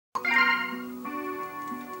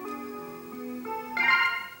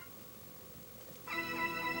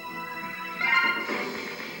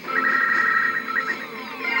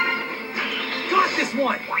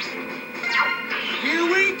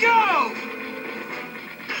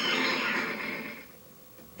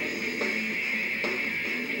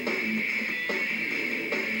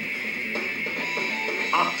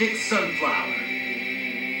Optic Sunflower.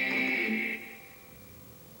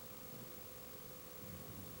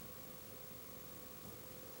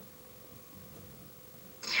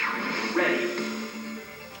 Ready.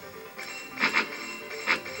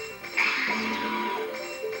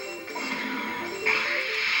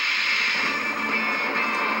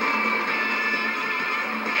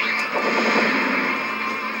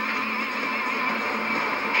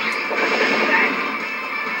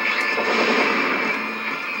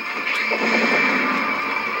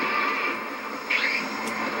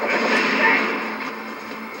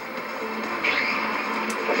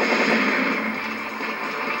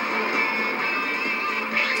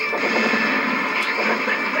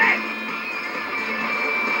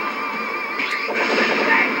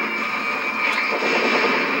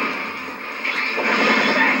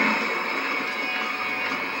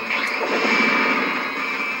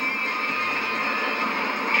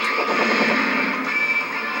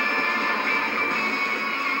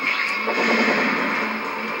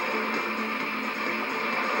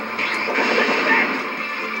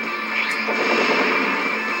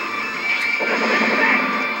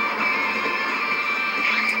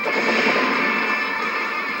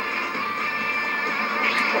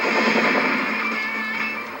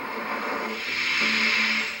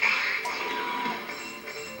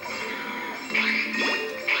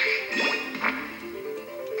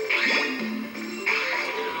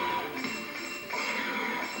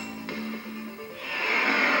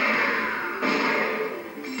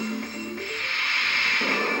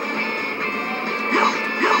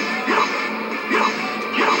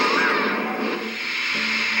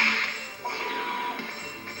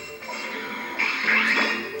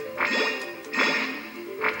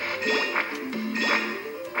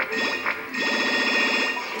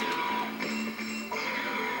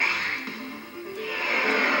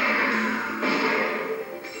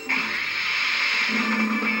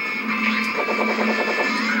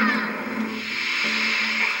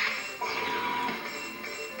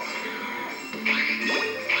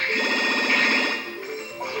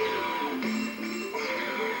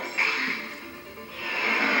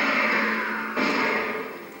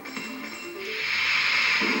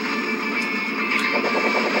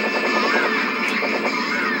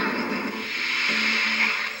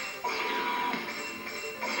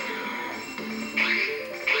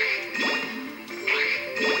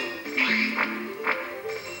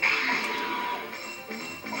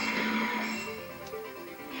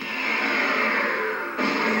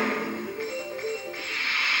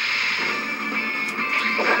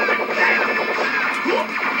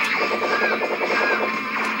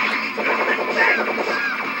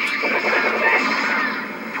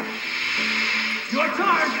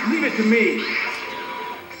 Leave it to me.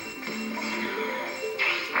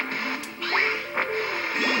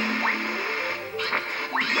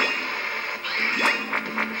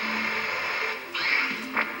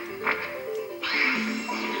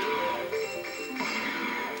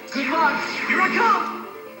 Good luck. Here I come.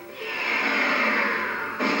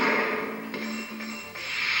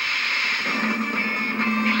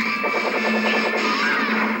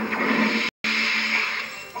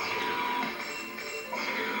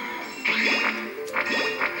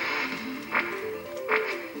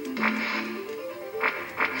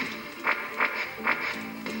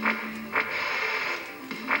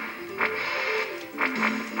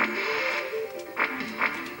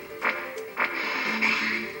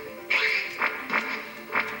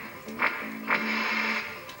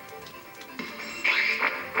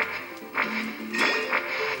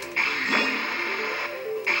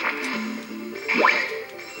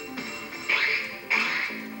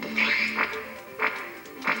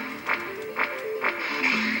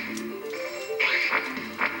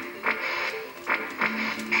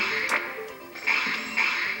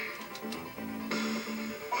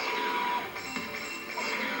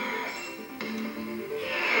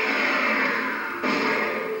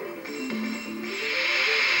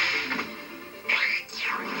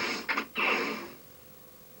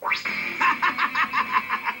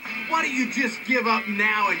 Why don't you just give up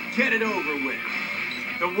now and get it over with?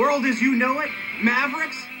 The world as you know it,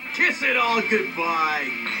 Mavericks, kiss it all goodbye.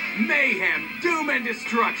 Mayhem, doom, and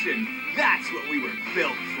destruction. That's what we were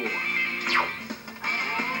built for.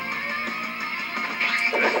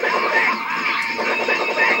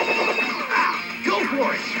 Go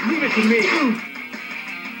for it. Leave it to me.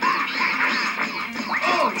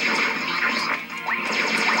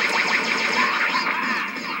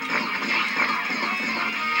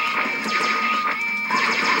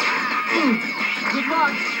 Good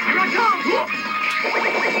luck. Here I come.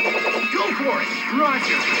 Go for it.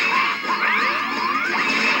 Roger.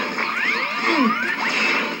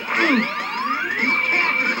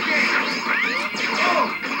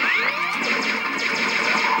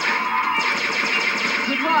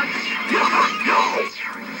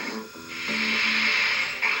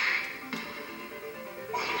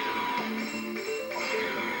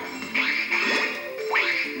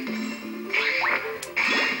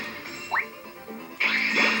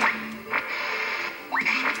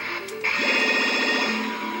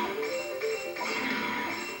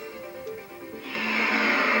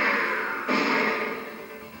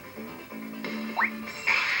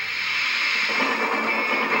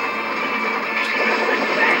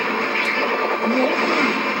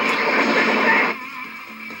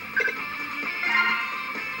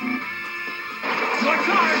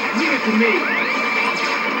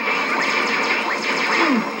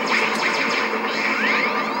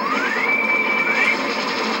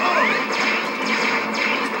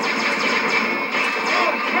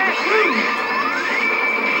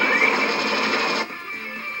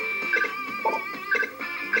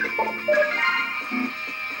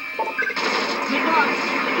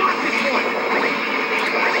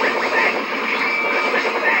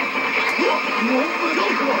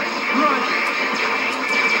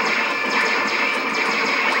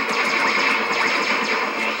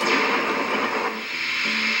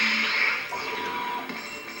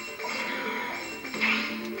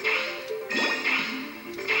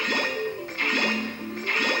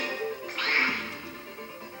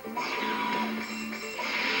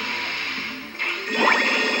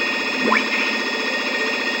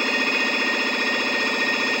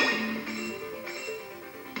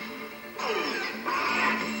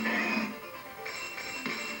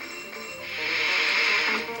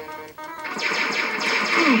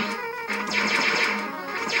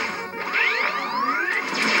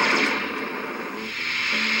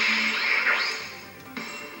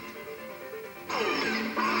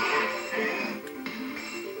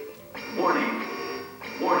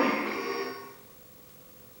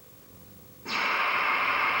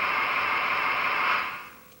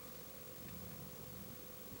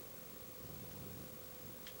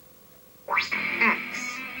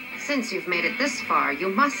 Since you've made it this far, you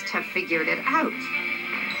must have figured it out.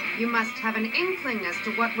 You must have an inkling as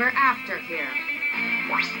to what we're after here.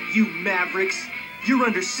 You Mavericks, you're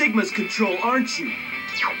under Sigma's control, aren't you?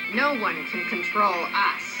 No one can control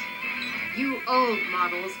us. You old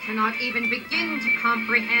models cannot even begin to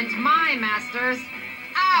comprehend my masters,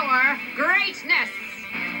 our greatness!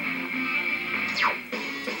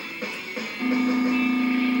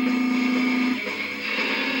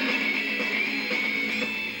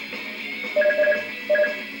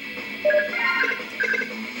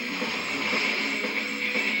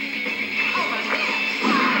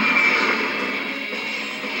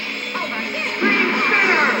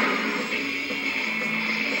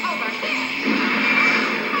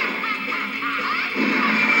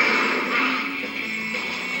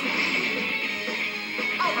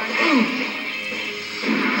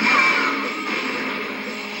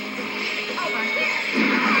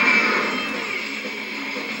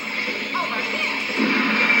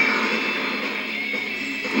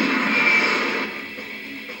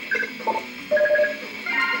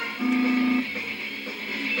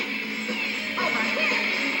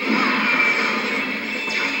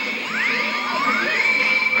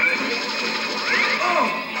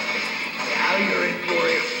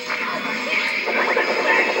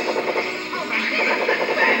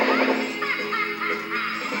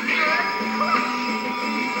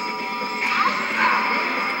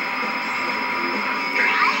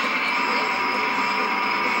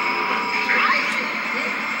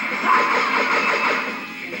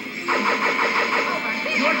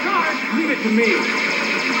 Leave it to me.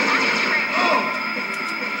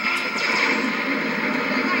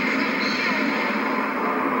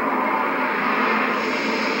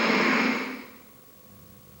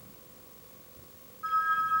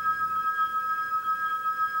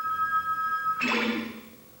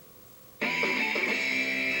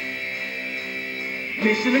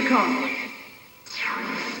 Mission accomplished.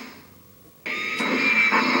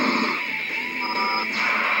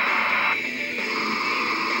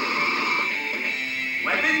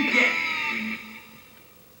 Weapon get.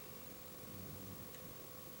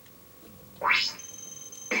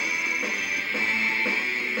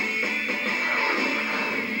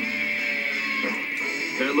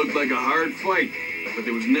 That looked like a hard fight, but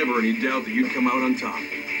there was never any doubt that you'd come out on top.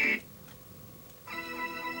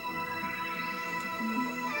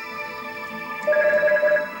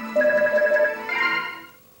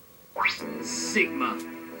 Sigma.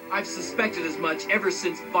 I've suspected as much ever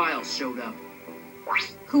since Vile showed up.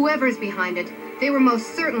 Whoever's behind it, they were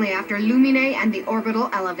most certainly after Lumine and the orbital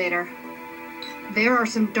elevator. There are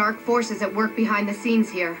some dark forces at work behind the scenes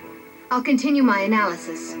here. I'll continue my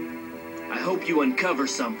analysis. I hope you uncover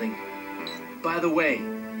something. By the way,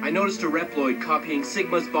 I noticed a Reploid copying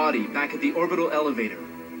Sigma's body back at the orbital elevator.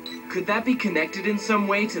 Could that be connected in some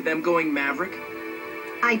way to them going Maverick?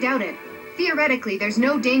 I doubt it. Theoretically, there's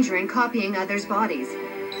no danger in copying others' bodies.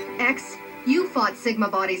 X, you fought Sigma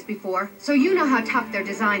bodies before, so you know how tough their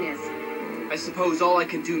design is. I suppose all I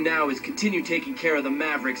can do now is continue taking care of the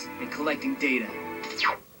Mavericks and collecting data.